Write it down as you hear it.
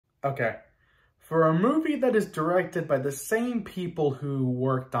Okay. For a movie that is directed by the same people who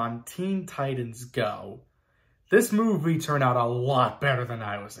worked on Teen Titans Go, this movie turned out a lot better than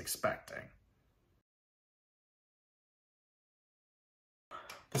I was expecting.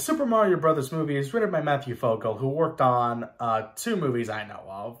 The Super Mario Brothers movie is written by Matthew Fogel, who worked on 2 movies I know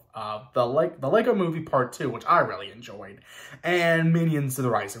of. The Lego Movie Part 2, which I really enjoyed, and Minions: The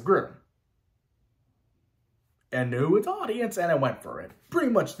Rise of Gru. And knew its audience, and I went for it. Pretty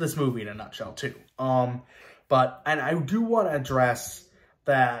much this movie in a nutshell, too. And I do want to address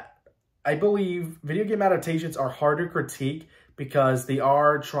that I believe video game adaptations are hard to critique because they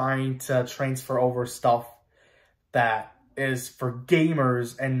are trying to transfer over stuff that is for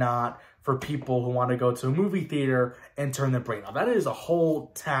gamers and not for people who want to go to a movie theater and turn their brain off. That is a whole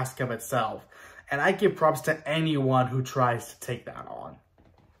task of itself. And I give props to anyone who tries to take that on.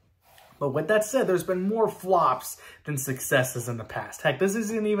 But with that said, there's been more flops than successes in the past. Heck, this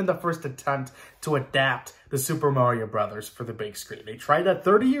isn't even the first attempt to adapt the Super Mario Brothers for the big screen. They tried that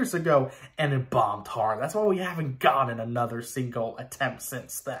 30 years ago, and it bombed hard. That's why we haven't gotten another single attempt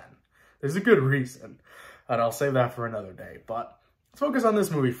since then. There's a good reason, and I'll save that for another day. But let's focus on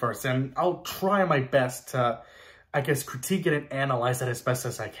this movie first, and I'll try my best to, I guess, critique it and analyze it as best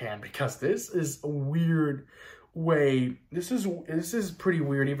as I can, because this is a weird way. This is pretty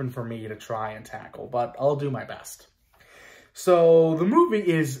weird even for me to try and tackle, but I'll do my best. So the movie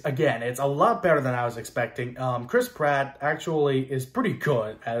is, again, it's a lot better than I was expecting. Chris Pratt actually is pretty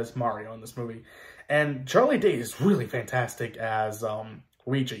good as Mario in this movie, and Charlie Day is really fantastic as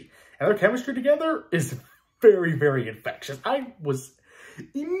Luigi, and their chemistry together is very, very infectious. I was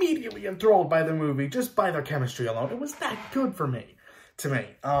immediately enthralled by the movie just by their chemistry alone. It was that good to me.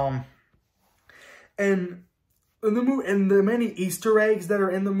 And the many Easter eggs that are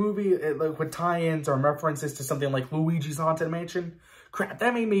in the movie, like with tie-ins or references to something like Luigi's Haunted Mansion, crap,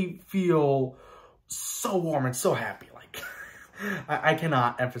 that made me feel so warm and so happy. Like, I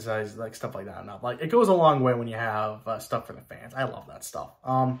cannot emphasize like stuff like that enough. Like, it goes a long way when you have stuff for the fans. I love that stuff.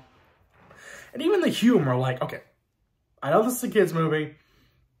 And even the humor, like, okay, I know this is a kids movie,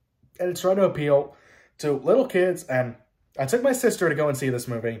 and it's trying to appeal to little kids, and I took my sister to go and see this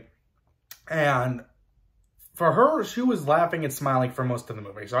movie, and for her, she was laughing and smiling for most of the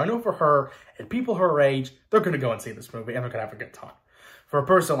movie. So I know for her, and people her age, they're going to go and see this movie, and they're going to have a good time. For a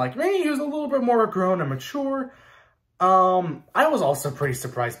person like me, who's a little bit more grown and mature, I was also pretty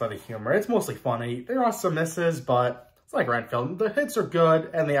surprised by the humor. It's mostly funny. There are some misses, but it's like Renfield. The hits are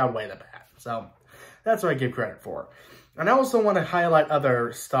good, and they outweigh the bad. So that's what I give credit for. And I also want to highlight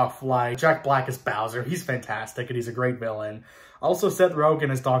other stuff like Jack Black as Bowser. He's fantastic, and he's a great villain. Also, Seth Rogen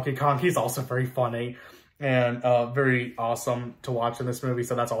as Donkey Kong. He's also very funny and very awesome to watch in this movie,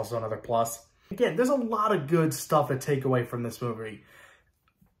 so that's also another plus. Again, there's a lot of good stuff to take away from this movie.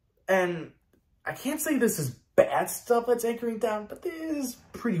 And I can't say this is bad stuff that's anchoring down, but this is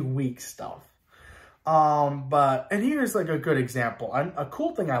pretty weak stuff. And here's like a good example. A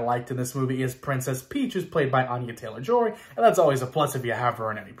cool thing I liked in this movie is Princess Peach, who's played by Anya Taylor-Joy, and that's always a plus if you have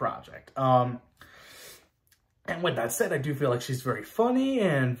her in any project. And with that said, I do feel like she's very funny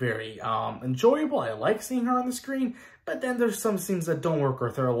and very enjoyable. I like seeing her on the screen, but then there's some scenes that don't work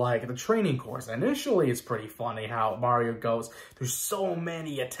with her, like the training course. Initially, it's pretty funny how Mario goes through so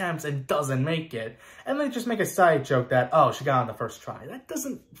many attempts and doesn't make it, and they just make a side joke that, oh, she got on the first try. That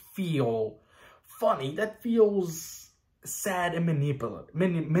doesn't feel funny. That feels sad and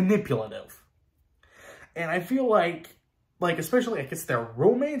manipulative. And I feel like especially, I guess, their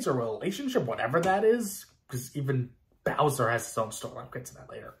romance or relationship, whatever that is, because even Bowser has his own story. I'll get to that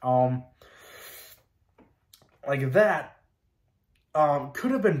later. Like that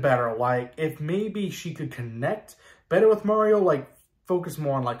could have been better. Like, if maybe she could connect better with Mario, like focus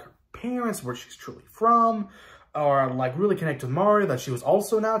more on like her parents, where she's truly from, or like really connect with Mario, that she was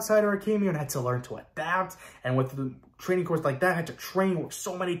also an outsider at Cameo and had to learn to adapt, and with the training course like that, had to train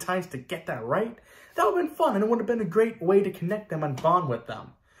so many times to get that right. That would have been fun, and it would have been a great way to connect them and bond with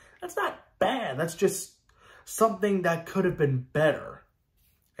them. That's not bad. That's just something that could have been better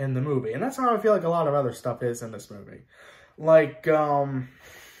in the movie. And that's how I feel like a lot of other stuff is in this movie. Like, the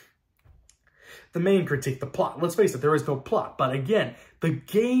main critique, the plot. Let's face it, there is no plot. But again, the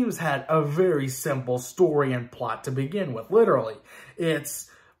games had a very simple story and plot to begin with. Literally, it's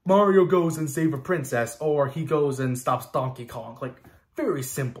Mario goes and saves a princess, or he goes and stops Donkey Kong. Like, very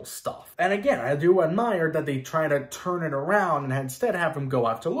simple stuff. And again, I do admire that they try to turn it around and instead have him go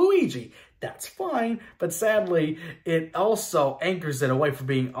after Luigi. That's fine, but sadly, it also anchors it away from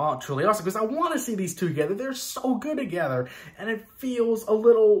being truly awesome, because I want to see these two together. They're so good together, and it feels a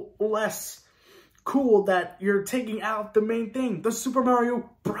little less cool that you're taking out the main thing, the Super Mario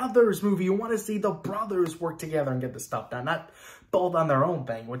Brothers movie. You want to see the brothers work together and get this stuff done, not both on their own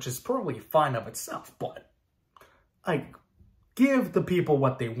thing, which is probably fine of itself, but like, give the people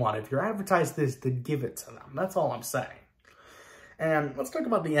what they want. If you're advertised this, then give it to them. That's all I'm saying. And let's talk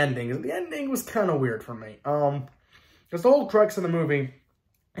about the ending. The ending was kind of weird for me. Because the whole crux of the movie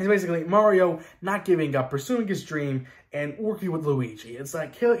is basically Mario not giving up, pursuing his dream, and working with Luigi. It's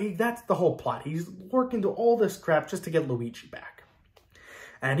like, that's the whole plot. He's working to all this crap just to get Luigi back.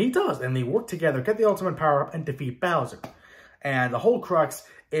 And he does, and they work together, get the ultimate power-up, and defeat Bowser. And the whole crux,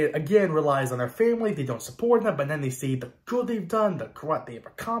 it again relies on their family. They don't support them, but then they see the good they've done, what they've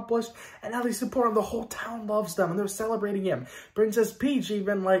accomplished, and now they support him. The whole town loves them, and they're celebrating him. Princess Peach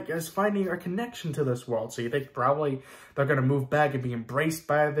even, like, is finding a connection to this world. So you think probably they're going to move back and be embraced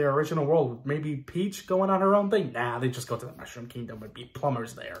by their original world. Maybe Peach going on her own thing? Nah, they just go to the Mushroom Kingdom and be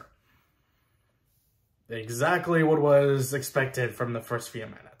plumbers there. Exactly what was expected from the first few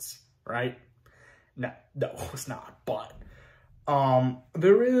minutes, right? No, it's not, but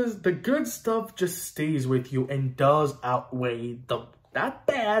there is, the good stuff just stays with you and does outweigh the, not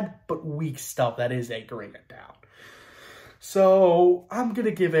bad, but weak stuff that is anchoring it down. So, I'm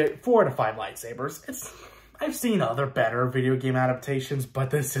gonna give it 4 out of 5 lightsabers. I've seen other better video game adaptations,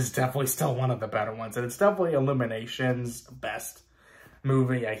 but this is definitely still one of the better ones, and it's definitely Illumination's best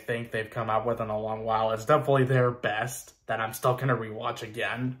movie I think they've come out with in a long while. It's definitely their best that I'm still gonna rewatch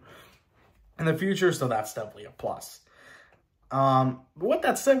again in the future, so that's definitely a plus. With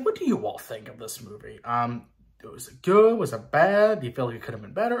that said, what do you all think of this movie? Was it good? Was it bad? Do you feel like it could have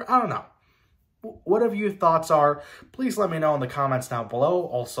been better? I don't know. Whatever your thoughts are, please let me know in the comments down below.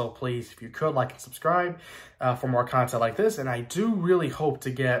 Also, please, if you could, like and subscribe for more content like this. And I do really hope to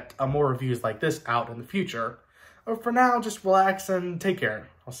get more reviews like this out in the future. But for now, just relax and take care.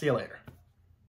 I'll see you later.